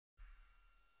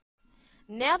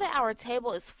Now that our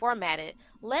table is formatted,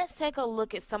 let's take a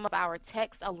look at some of our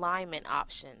text alignment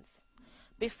options.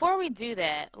 Before we do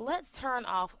that, let's turn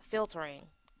off filtering.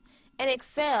 In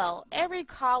Excel, every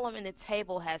column in the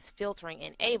table has filtering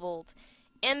enabled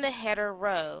in the header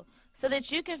row so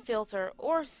that you can filter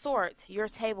or sort your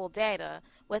table data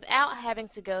without having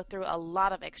to go through a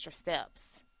lot of extra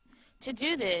steps. To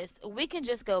do this, we can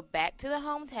just go back to the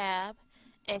Home tab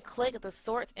and click the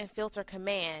Sort and Filter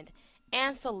command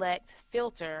and select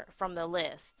Filter from the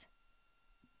list.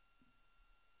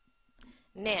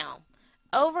 Now,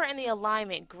 over in the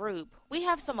alignment group, we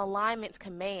have some alignment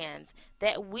commands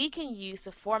that we can use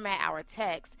to format our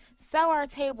text so our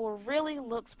table really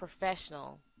looks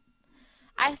professional.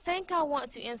 I think I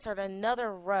want to insert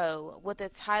another row with the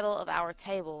title of our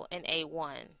table in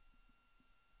A1.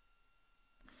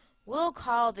 We'll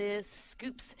call this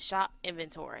Scoops Shop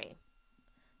Inventory.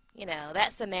 You know,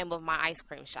 that's the name of my ice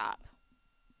cream shop.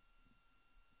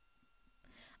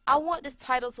 I want this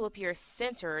title to appear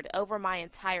centered over my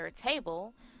entire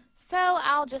table, so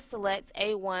I'll just select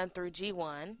A1 through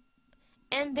G1,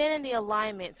 and then in the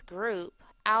alignments group,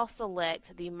 I'll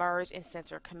select the Merge and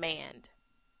Center command.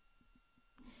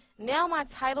 Now my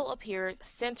title appears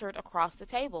centered across the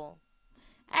table.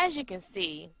 As you can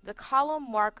see, the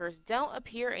column markers don't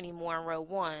appear anymore in row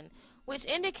 1, which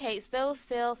indicates those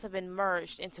cells have been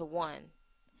merged into one.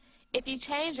 If you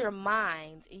change your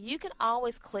mind, you can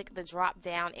always click the drop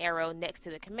down arrow next to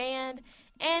the command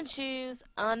and choose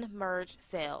Unmerge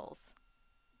Cells.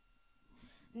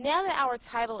 Now that our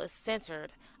title is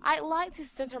centered, I'd like to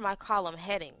center my column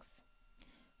headings.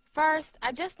 First,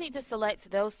 I just need to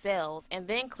select those cells and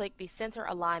then click the Center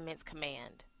Alignments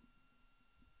command.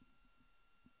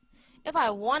 If I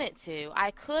wanted to,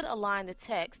 I could align the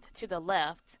text to the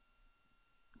left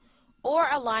or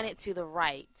align it to the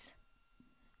right,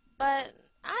 but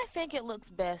I think it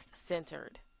looks best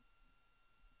centered.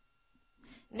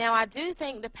 Now I do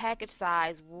think the package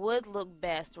size would look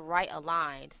best right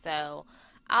aligned, so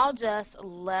I'll just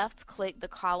left click the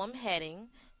column heading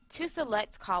to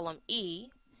select column E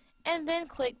and then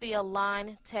click the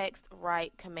Align Text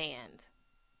Right command.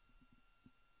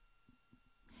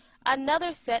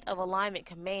 Another set of alignment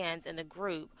commands in the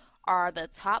group are the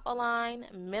Top Align,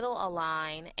 Middle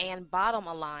Align, and Bottom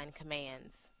Align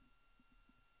commands.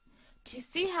 To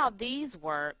see how these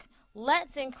work,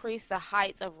 let's increase the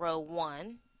height of row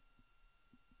 1.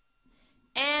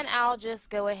 And I'll just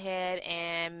go ahead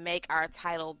and make our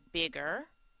title bigger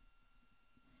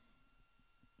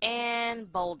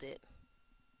and bold it.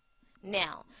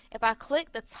 Now, if I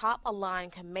click the Top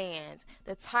Align command,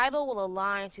 the title will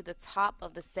align to the top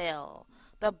of the cell.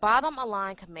 The Bottom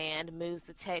Align command moves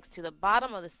the text to the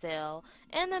bottom of the cell,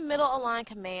 and the Middle Align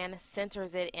command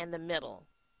centers it in the middle.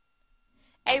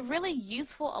 A really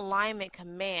useful alignment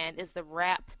command is the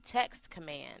Wrap Text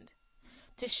command.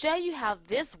 To show you how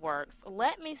this works,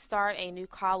 let me start a new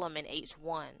column in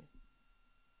H1.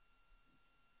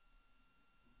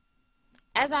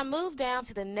 As I move down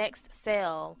to the next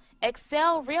cell,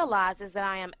 Excel realizes that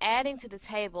I am adding to the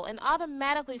table and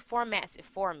automatically formats it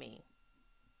for me.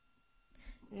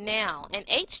 Now, in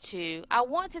H2, I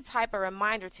want to type a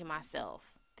reminder to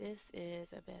myself. This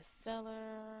is a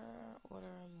bestseller, order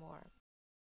more.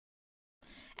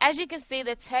 As you can see,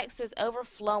 the text is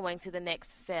overflowing to the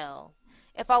next cell.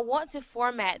 If I want to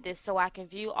format this so I can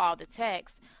view all the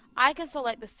text, I can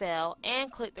select the cell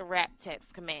and click the Wrap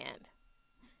Text command.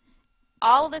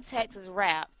 All of the text is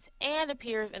wrapped and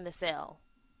appears in the cell.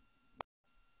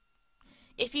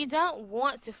 If you don't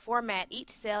want to format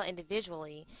each cell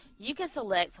individually, you can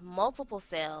select multiple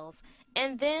cells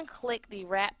and then click the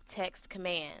Wrap Text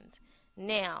command.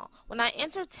 Now, when I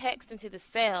enter text into the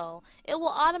cell, it will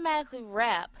automatically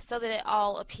wrap so that it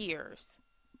all appears.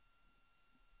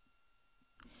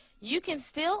 You can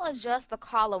still adjust the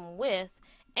column width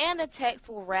and the text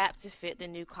will wrap to fit the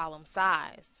new column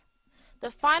size.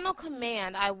 The final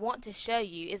command I want to show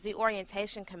you is the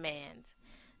Orientation command.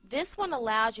 This one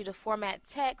allows you to format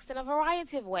text in a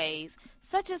variety of ways,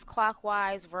 such as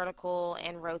clockwise, vertical,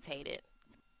 and rotated.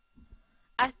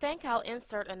 I think I'll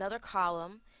insert another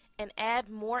column and add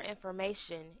more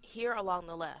information here along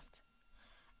the left.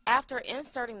 After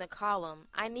inserting the column,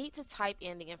 I need to type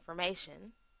in the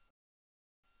information.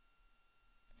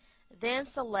 Then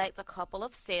select a couple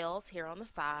of cells here on the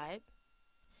side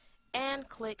and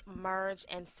click Merge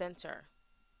and Center.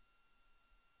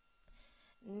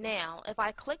 Now, if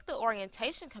I click the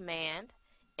Orientation command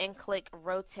and click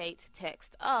Rotate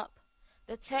Text Up,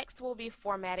 the text will be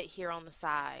formatted here on the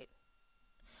side.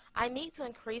 I need to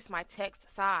increase my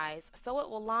text size so it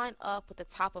will line up with the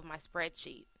top of my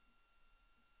spreadsheet.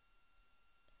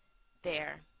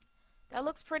 There. That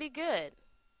looks pretty good.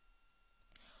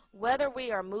 Whether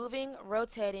we are moving,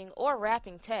 rotating, or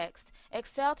wrapping text,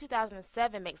 Excel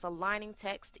 2007 makes aligning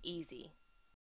text easy.